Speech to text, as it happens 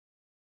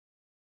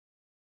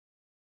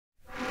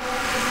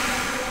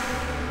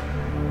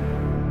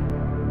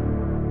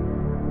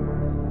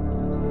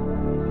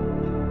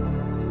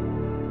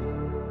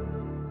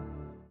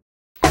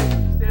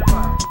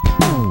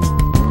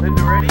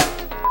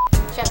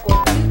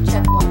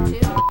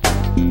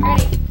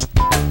Ready.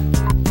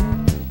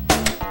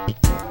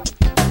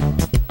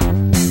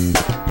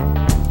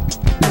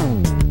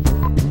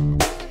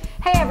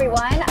 Hey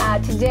everyone,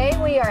 today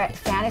we are at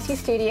Fantasy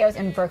Studios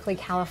in Berkeley,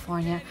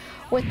 California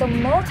with the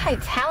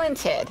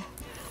multi-talented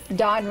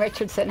Dawn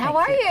Richardson. How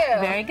are you?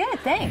 Very good,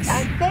 thanks.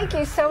 Thank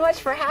you so much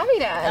for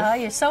having us. Oh,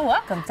 you're so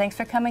welcome. Thanks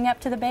for coming up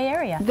to the Bay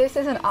Area. This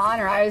is an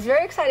honor. I was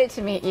very excited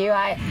to meet you.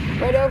 I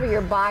read over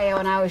your bio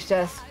and I was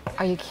just,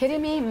 are you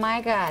kidding me?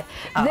 My God.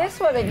 Oh. This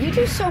woman, you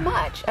do so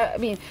much. I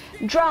mean,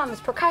 drums,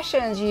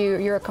 percussions,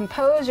 you're a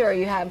composer,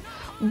 you have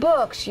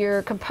books,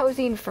 you're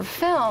composing for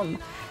film.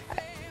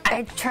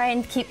 I try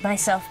and keep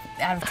myself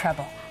out of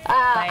trouble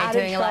by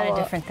doing a lot of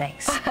different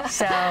things.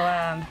 So,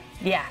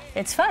 yeah,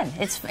 it's fun.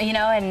 It's, you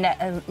know,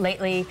 and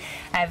lately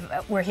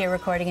we're here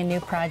recording a new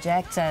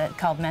project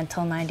called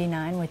Mental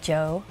 99 with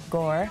Joe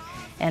Gore,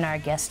 and our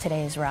guest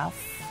today is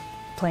Ralph,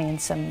 playing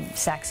some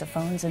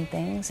saxophones and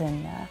things,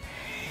 and,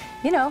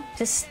 you know,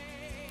 just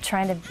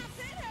trying to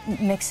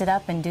mix it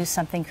up and do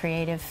something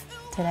creative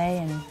today.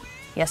 And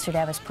yesterday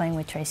I was playing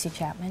with Tracy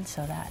Chapman,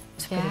 so that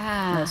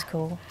was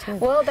cool too.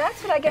 Well,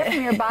 that's what I get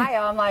from your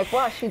bio. I'm like,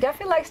 well, she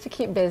definitely likes to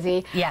keep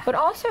busy, but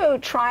also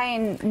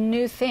trying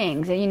new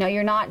things. And you know,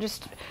 you're not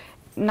just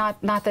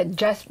not that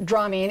just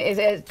drumming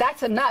is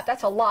that's enough.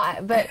 That's a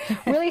lot, but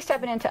really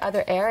stepping into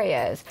other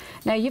areas.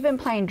 Now, you've been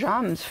playing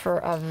drums for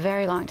a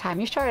very long time.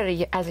 You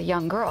started as a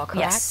young girl,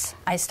 correct? Yes,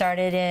 I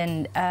started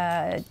in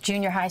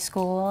junior high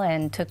school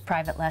and took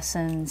private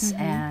lessons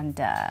and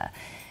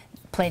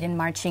played in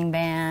marching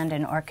band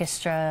and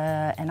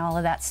orchestra and all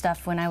of that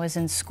stuff when I was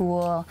in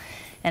school,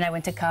 and I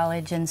went to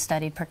college and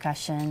studied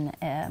percussion.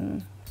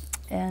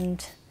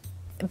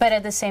 But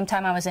at the same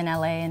time, I was in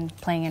LA and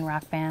playing in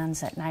rock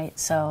bands at night,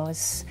 so it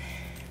was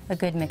a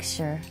good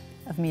mixture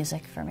of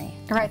music for me.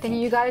 Right, then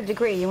you got a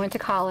degree. You went to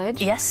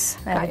college. Yes,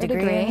 I have a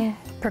degree in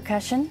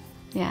percussion.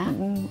 Yeah.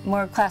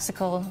 More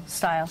classical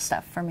style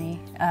stuff for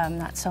me,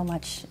 not so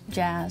much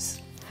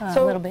jazz.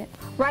 So a little bit.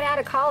 Right out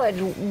of college,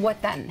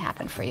 what then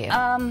happened for you?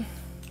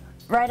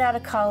 Right out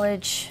of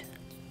college,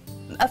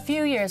 a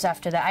few years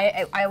after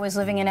that, I was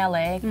living in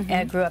LA.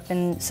 I grew up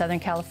in Southern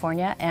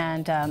California,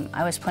 and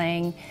I was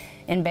playing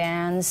in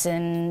bands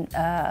and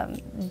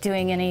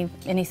doing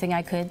anything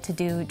I could to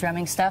do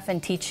drumming stuff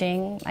and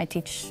teaching. I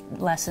teach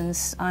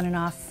lessons on and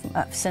off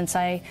since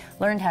I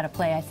learned how to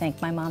play, I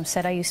think. My mom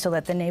said I used to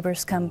let the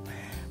neighbors come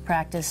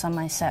practice on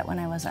my set when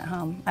I wasn't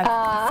home.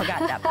 I forgot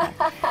that part.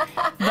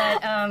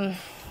 But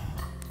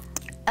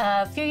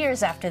a few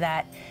years after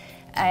that,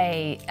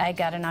 I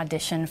got an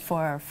audition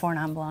for Four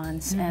Non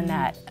Blondes, and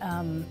that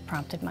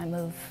prompted my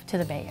move to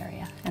the Bay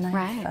Area.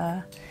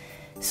 And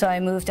so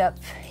I moved up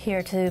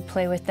here to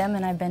play with them,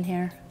 and I've been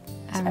here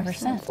ever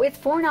since. With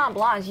Four Non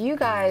Blondes, you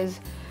guys,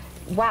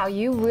 wow,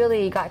 you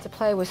really got to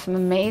play with some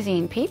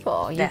amazing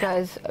people. You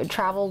guys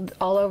traveled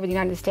all over the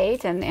United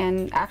States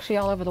and actually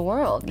all over the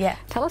world. Yeah.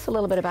 Tell us a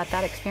little bit about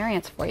that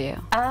experience for you.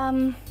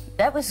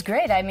 That was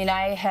great. I mean,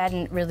 I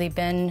hadn't really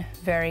been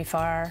very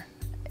far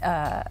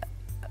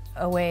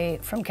away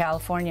from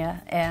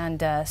California,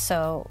 and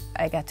so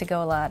I got to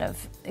go a lot of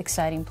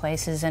exciting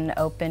places and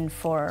open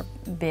for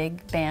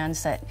big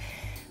bands that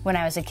when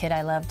I was a kid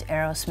I loved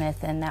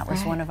Aerosmith, and that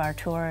was one of our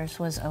tours,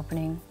 was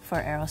opening for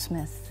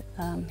Aerosmith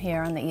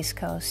here on the East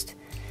Coast.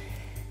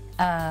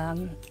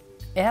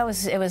 It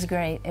was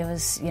great. It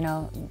was, you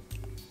know,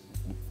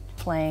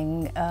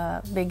 playing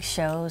big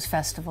shows,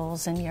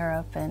 festivals in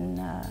Europe, and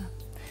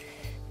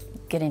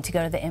getting to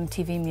go to the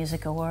MTV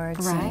Music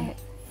Awards. Right. And,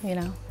 you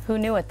know, who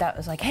knew what that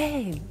was like?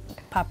 Hey,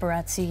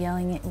 paparazzi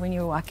yelling when you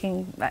were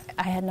walking.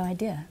 I had no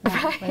idea.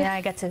 Right. Yeah,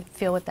 I got to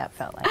feel what that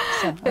felt like.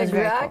 So it was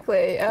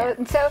exactly. very cool.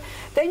 And so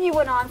then you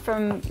went on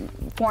from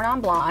Four Non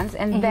Blondes,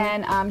 and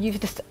then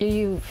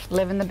you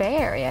live in the Bay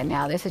Area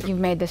now. You've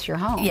made this your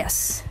home.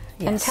 Yes.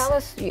 And tell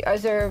us,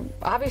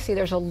 obviously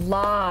there's a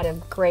lot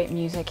of great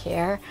music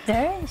here.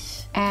 There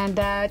is. And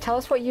tell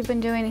us what you've been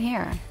doing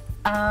here.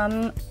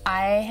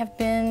 I have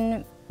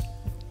been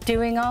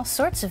doing all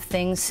sorts of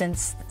things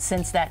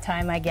since that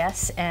time, I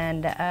guess,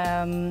 and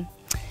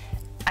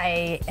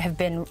I have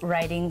been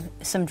writing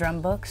some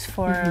drum books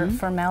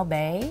for Mel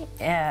Bay.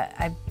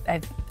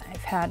 I've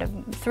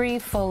had 3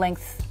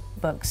 full-length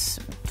books,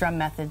 drum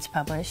methods,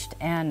 published,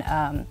 and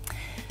I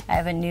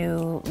have a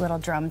new little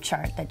drum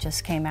chart that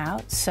just came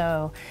out.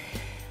 So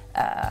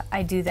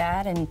I do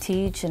that and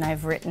teach, and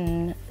I've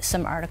written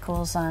some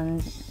articles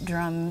on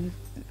drum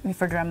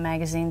for drum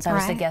magazines. I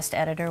was the guest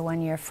editor one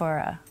year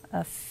for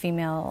a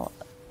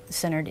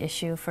female-centered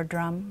issue for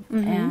drum,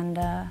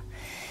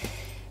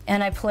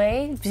 and I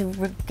play,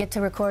 get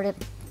to record at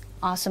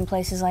awesome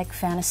places like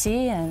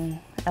Fantasy and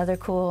other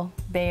cool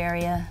Bay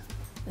Area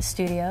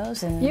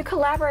studios. And you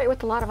collaborate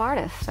with a lot of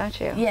artists, don't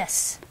you?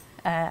 Yes,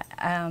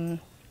 I've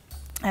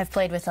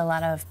played with a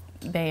lot of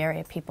Bay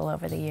Area people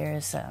over the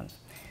years.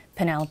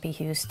 Penelope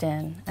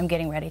Houston. I'm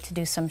getting ready to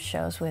do some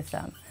shows with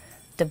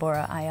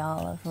Deborah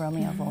Ayal of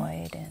Romeo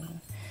Void,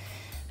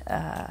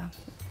 and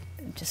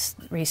just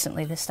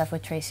recently this stuff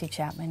with Tracy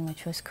Chapman,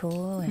 which was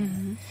cool,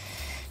 and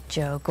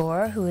Joe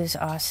Gore, who is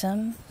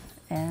awesome,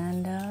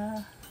 and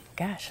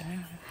gosh, I don't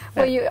know.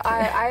 Well,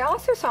 I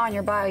also saw in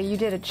your bio you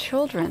did a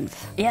children's.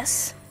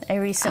 Yes, I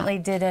recently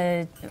did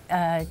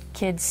a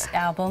kids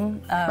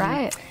album.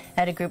 Right.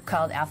 At a group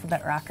called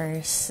Alphabet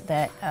Rockers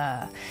that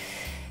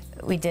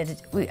we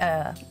did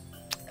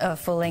a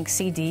full-length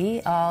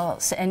CD.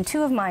 And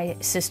two of my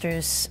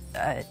sisters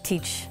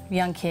teach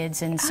young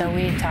kids, and so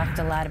we talked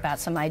a lot about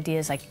some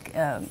ideas like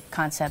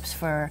concepts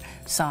for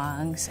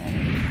songs.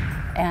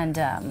 And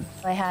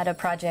I had a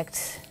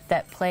project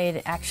that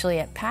played actually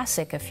at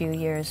PASIC a few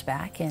years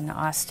back in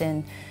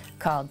Austin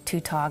called Two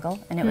Toggle,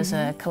 and it was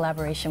a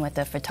collaboration with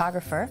a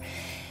photographer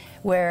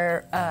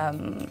where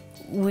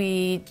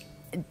we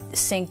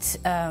synced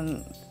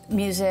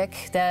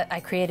music, that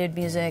I created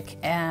music,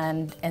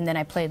 and then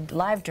I played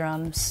live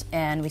drums,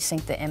 and we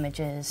synced the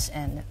images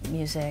and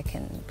music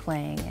and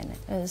playing, and it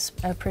was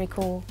a pretty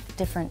cool,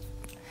 different,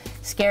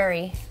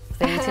 scary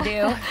thing to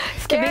do.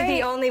 Scary? To be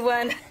the only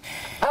one.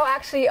 Oh,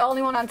 actually,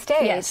 only one on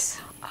stage? Yes.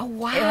 Oh,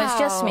 wow. It was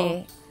just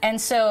me. And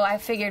so I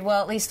figured,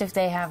 well, at least if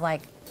they have,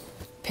 like,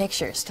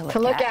 pictures to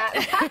look at.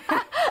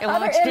 It Other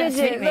won't images,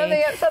 just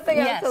me. something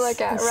else to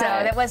look at.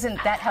 Right. So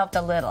that helped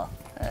a little,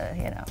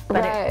 you know.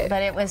 But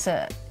it was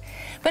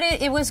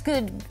it was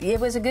good. It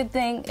was a good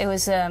thing. It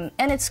was, and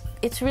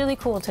it's really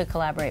cool to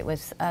collaborate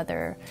with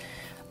other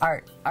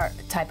art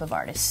type of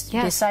artists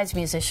besides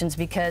musicians,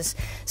 because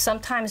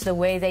sometimes the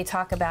way they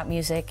talk about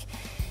music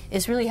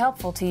is really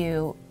helpful to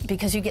you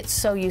because you get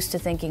so used to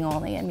thinking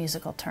only in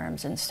musical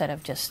terms instead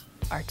of just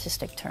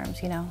artistic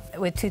terms, you know.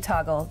 With Two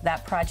Toggle,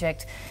 that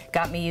project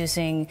got me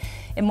using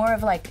more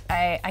of like,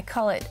 I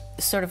call it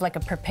sort of like a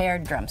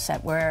prepared drum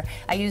set, where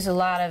I use a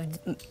lot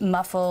of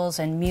muffles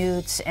and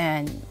mutes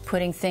and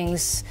putting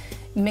things,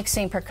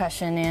 mixing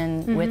percussion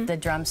in with the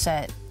drum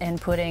set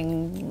and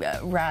putting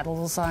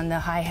rattles on the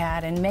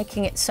hi-hat and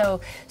making it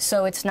so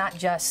it's not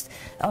just,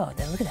 oh,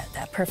 look at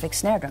that perfect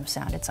snare drum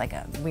sound. It's like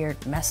a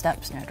weird, messed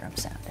up snare drum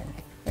sound,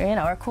 and, you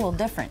know, or a cool,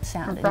 different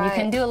sound. And you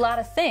can do a lot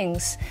of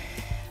things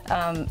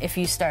if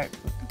you start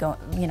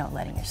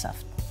letting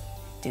yourself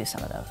do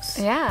some of those.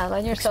 Yeah,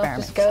 letting yourself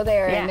just go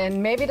there,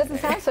 and maybe it doesn't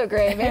sound so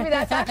great. Maybe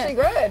that's actually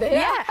good.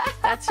 Yeah,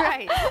 that's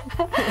right.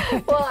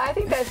 Well, I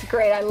think that's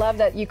great. I love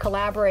that you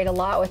collaborate a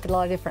lot with a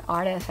lot of different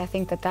artists. I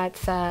think that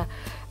that's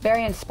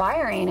very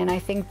inspiring, and I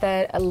think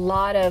that a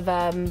lot of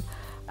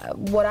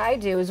what I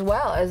do as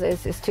well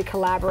is to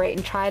collaborate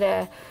and try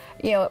to,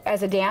 you know,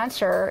 as a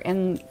dancer,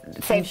 and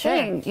same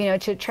thing, you know,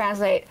 to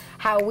translate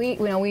how we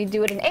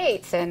do it in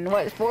eighths and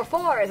what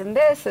 4/4s and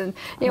this, and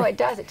you know, it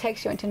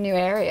takes you into new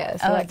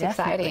areas. So that's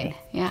exciting.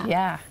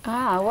 Yeah.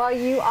 Ah, well,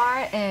 you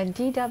are a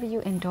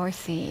DW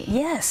endorsee.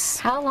 Yes.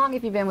 How long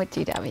have you been with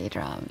DW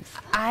drums?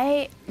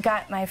 I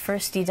got my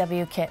first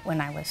DW kit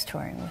when I was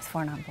touring with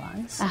Four Non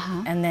Blondes,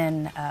 and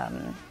then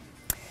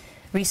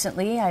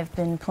recently I've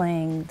been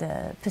playing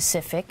the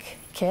Pacific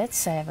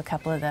kits. I have a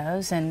couple of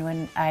those, and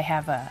when I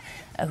have a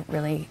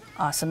really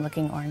awesome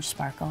looking orange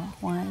sparkle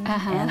one,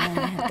 and then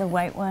I have the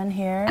white one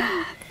here,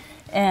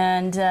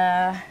 and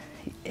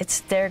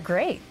they're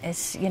great.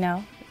 It's, you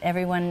know,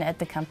 everyone at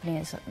the company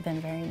has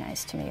been very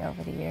nice to me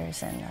over the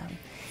years, and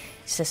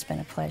it's just been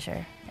a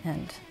pleasure,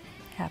 and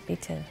happy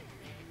to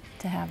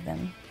have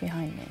them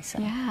behind me. So.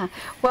 Yeah.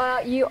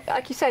 Well,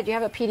 like you said, you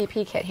have a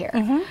PDP kit here.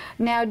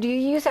 Now, do you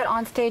use that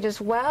on stage as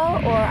well,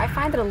 or I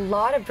find that a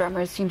lot of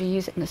drummers seem to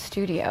use it in the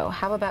studio.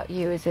 How about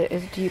you?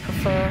 Do you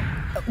prefer?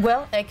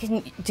 Well, I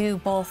can do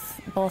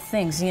both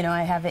things. You know,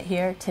 I have it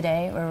here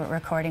today. We're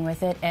recording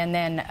with it, and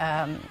then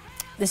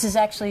this is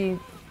actually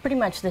pretty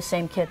much the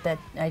same kit that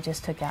I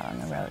just took out on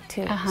the road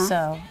too.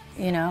 So,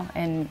 you know,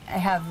 and I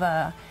have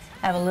a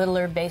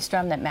littler bass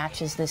drum that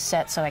matches this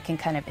set, so I can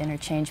kind of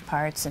interchange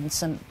parts and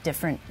some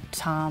different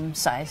tom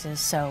sizes.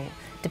 So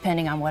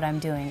depending on what I'm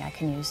doing, I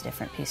can use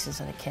different pieces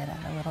of the kit. I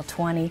have a little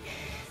 20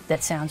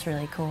 that sounds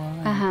really cool.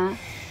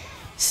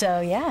 So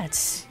yeah,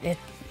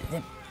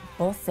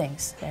 both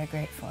things they're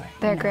great for.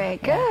 They're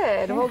great.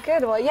 Good. Yeah. Well,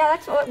 good. Well, yeah,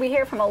 that's what we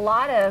hear from a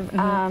lot of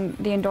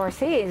the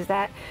endorsees,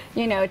 that,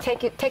 you know,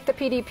 take the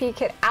PDP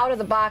kit out of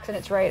the box and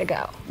it's ready to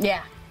go.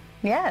 Yeah.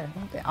 Yeah.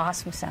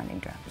 Awesome sounding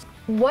drums.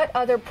 What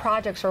other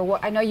projects, or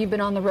what? I know you've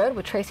been on the road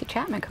with Tracy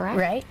Chapman, correct?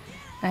 Right.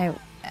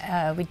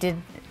 We did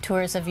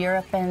tours of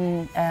Europe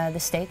and the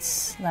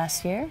States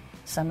last year,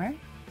 summer,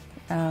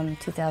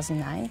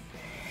 2009.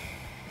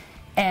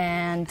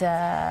 And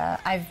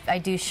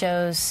I do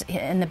shows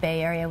in the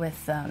Bay Area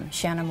with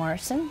Shanna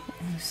Morrison,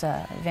 who's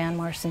Van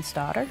Morrison's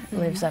daughter,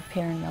 lives up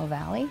here in Mill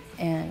Valley,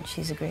 and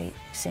she's a great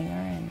singer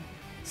and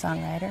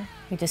songwriter.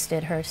 We just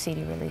did her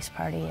CD release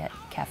party at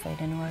Cafe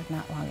de Nord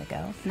not long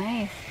ago.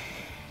 Nice.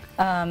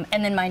 And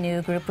then my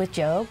new group with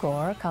Joe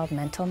Gore called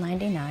Mental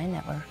 99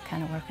 that we're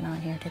kind of working on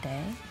here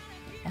today.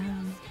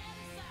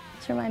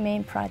 Those are my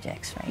main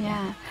projects right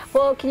now.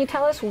 Well, can you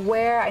tell us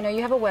where? I know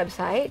you have a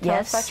website. Tell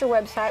us about your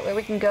website, where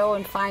we can go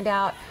and find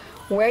out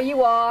where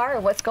you are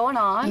and what's going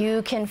on.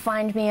 You can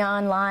find me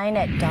online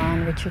at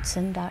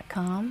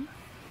dawnrichardson.com,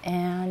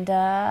 and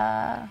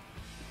I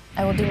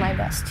will do my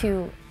best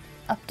to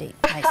update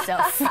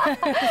myself.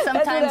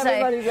 Sometimes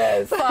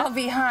I fall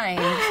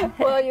behind.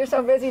 Well, you're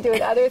so busy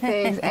doing other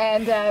things,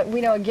 and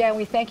we know, again,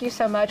 we thank you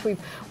so much.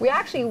 We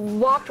actually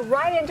walked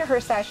right into her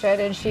session,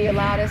 and she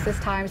allowed us this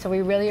time, so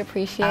we really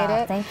appreciate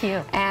it. Thank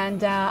you.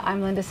 And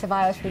I'm Linda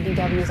Ceballos for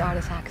DW's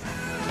Artist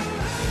Access.